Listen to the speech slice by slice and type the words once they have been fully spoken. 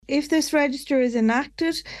if this register is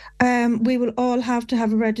enacted, we will all have to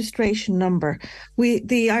have a registration number.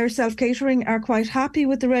 The Irish Self Catering are quite happy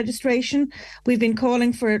with the registration. We've been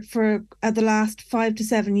calling for it for the last 5 to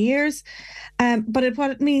 7 years. But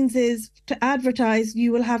what it means is, to advertise,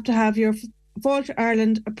 you will have to have your Fáilte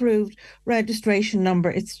Ireland approved registration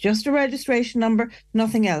number. It's just a registration number,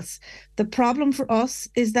 nothing else. The problem for us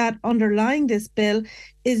is that underlying this bill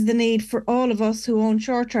is the need for all of us who own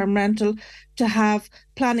short-term rental to have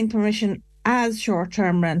planning permission as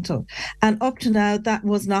short-term rental. And up to now, that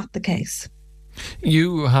was not the case.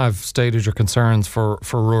 You have stated your concerns for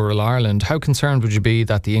rural Ireland. How concerned would you be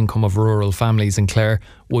that the income of rural families in Clare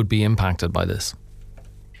would be impacted by this?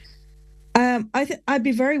 I'd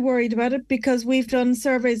be very worried about it, because we've done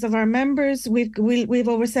surveys of our members. We've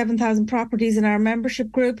over 7,000 properties in our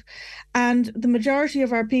membership group, and the majority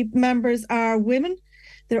of our members are women.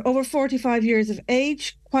 They're over 45 years of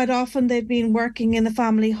age. Quite often they've been working in the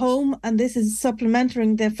family home, and this is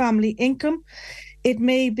supplementing their family income. It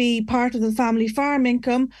may be part of the family farm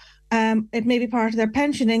income. It may be part of their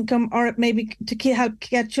pension income, or it may be to help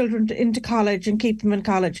get children into college and keep them in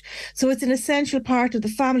college. So it's an essential part of the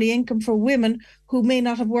family income for women who may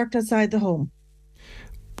not have worked outside the home.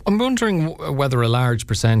 I'm wondering whether a large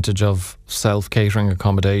percentage of self-catering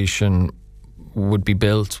accommodation would be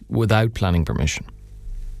built without planning permission.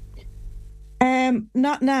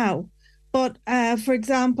 Not now. But, for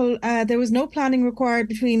example, there was no planning required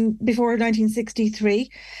before 1963,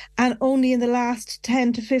 and only in the last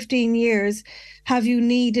 10 to 15 years have you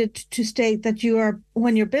needed to state that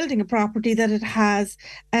when you're building a property, that it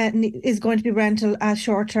is going to be rental as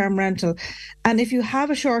short-term rental. And if you have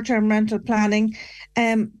a short-term rental planning,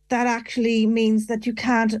 that actually means that you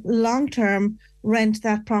can't long-term rent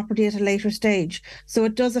that property at a later stage. So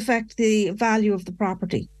it does affect the value of the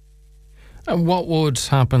property. And what would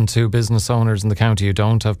happen to business owners in the county who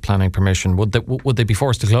don't have planning permission? Would they be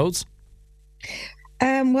forced to close?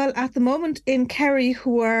 Well, at the moment in Kerry,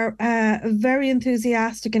 who are very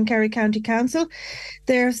enthusiastic in Kerry County Council,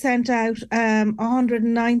 they're sent out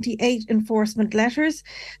 198 enforcement letters.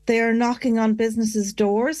 They are knocking on businesses'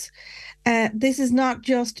 doors. This is not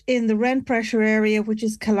just in the rent pressure area, which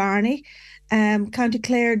is Killarney. County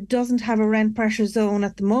Clare doesn't have a rent pressure zone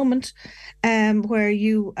at the moment, where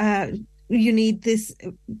you need this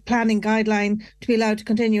planning guideline to be allowed to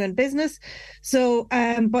continue in business. So,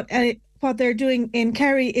 what they're doing in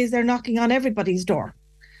Kerry is they're knocking on everybody's door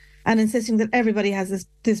and insisting that everybody has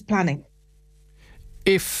this planning.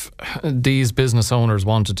 If these business owners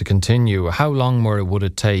wanted to continue, how long more would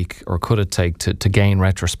it take, or could it take, to gain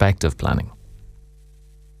retrospective planning?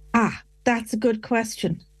 That's a good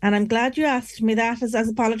question. And I'm glad you asked me that,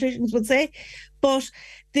 as politicians would say. But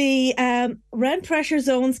the rent pressure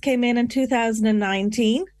zones came in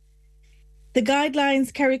 2019. The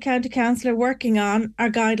guidelines Kerry County Council are working on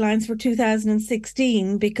are guidelines for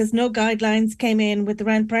 2016, because no guidelines came in with the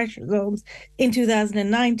rent pressure zones in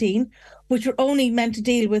 2019, which were only meant to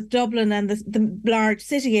deal with Dublin and the large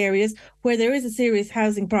city areas where there is a serious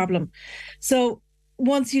housing problem. So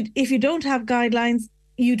if you don't have guidelines,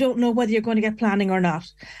 you don't know whether you're going to get planning or not.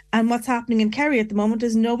 And what's happening in Kerry at the moment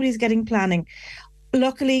is nobody's getting planning.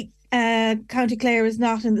 Luckily, County Clare is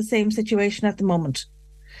not in the same situation at the moment,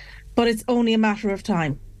 but it's only a matter of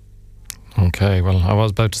time. Okay, well, I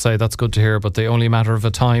was about to say that's good to hear, but the only matter of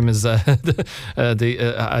a time is the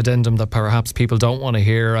addendum that perhaps people don't want to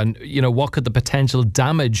hear. And, what could the potential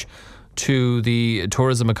damage to the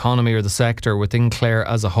tourism economy or the sector within Clare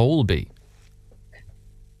as a whole be?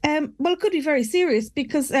 Well, it could be very serious,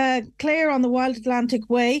 because Clare on the Wild Atlantic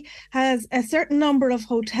Way has a certain number of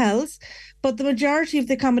hotels, but the majority of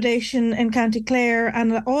the accommodation in County Clare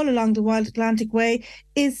and all along the Wild Atlantic Way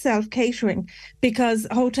is self-catering, because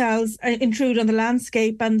hotels intrude on the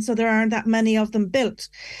landscape, and so there aren't that many of them built.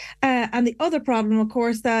 And the other problem, of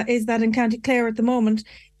course, is that in County Clare at the moment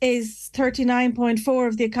is 39.4%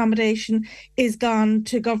 of the accommodation is gone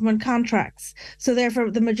to government contracts. So therefore,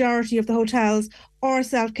 the majority of the hotels are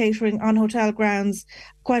self-catering on hotel grounds.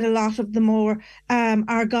 Quite a lot of them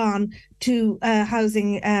are gone to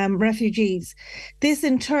housing refugees. This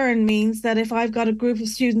in turn means that if I've got a group of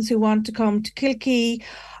students who want to come to Kilkee,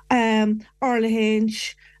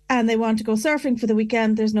 Orlahinch, and they want to go surfing for the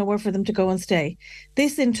weekend, there's nowhere for them to go and stay.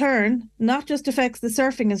 This in turn not just affects the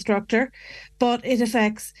surfing instructor, but it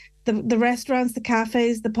affects the restaurants, the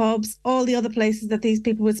cafes, the pubs, all the other places that these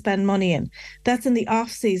people would spend money in. That's in the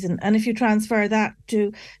off season. And if you transfer that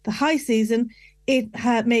to the high season, it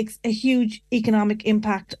makes a huge economic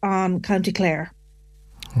impact on County Clare.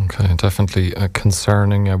 Okay, definitely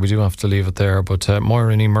concerning. We do have to leave it there. But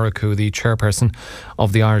Moira Ní Murchú, the chairperson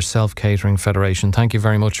of the Irish Self-Catering Federation, thank you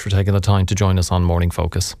very much for taking the time to join us on Morning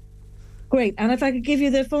Focus. Great. And if I could give you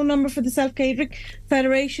the phone number for the Self-Catering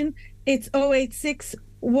Federation, it's 086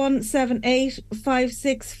 178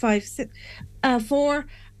 5654,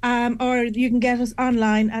 or you can get us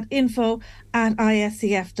online at info@iscf.ie.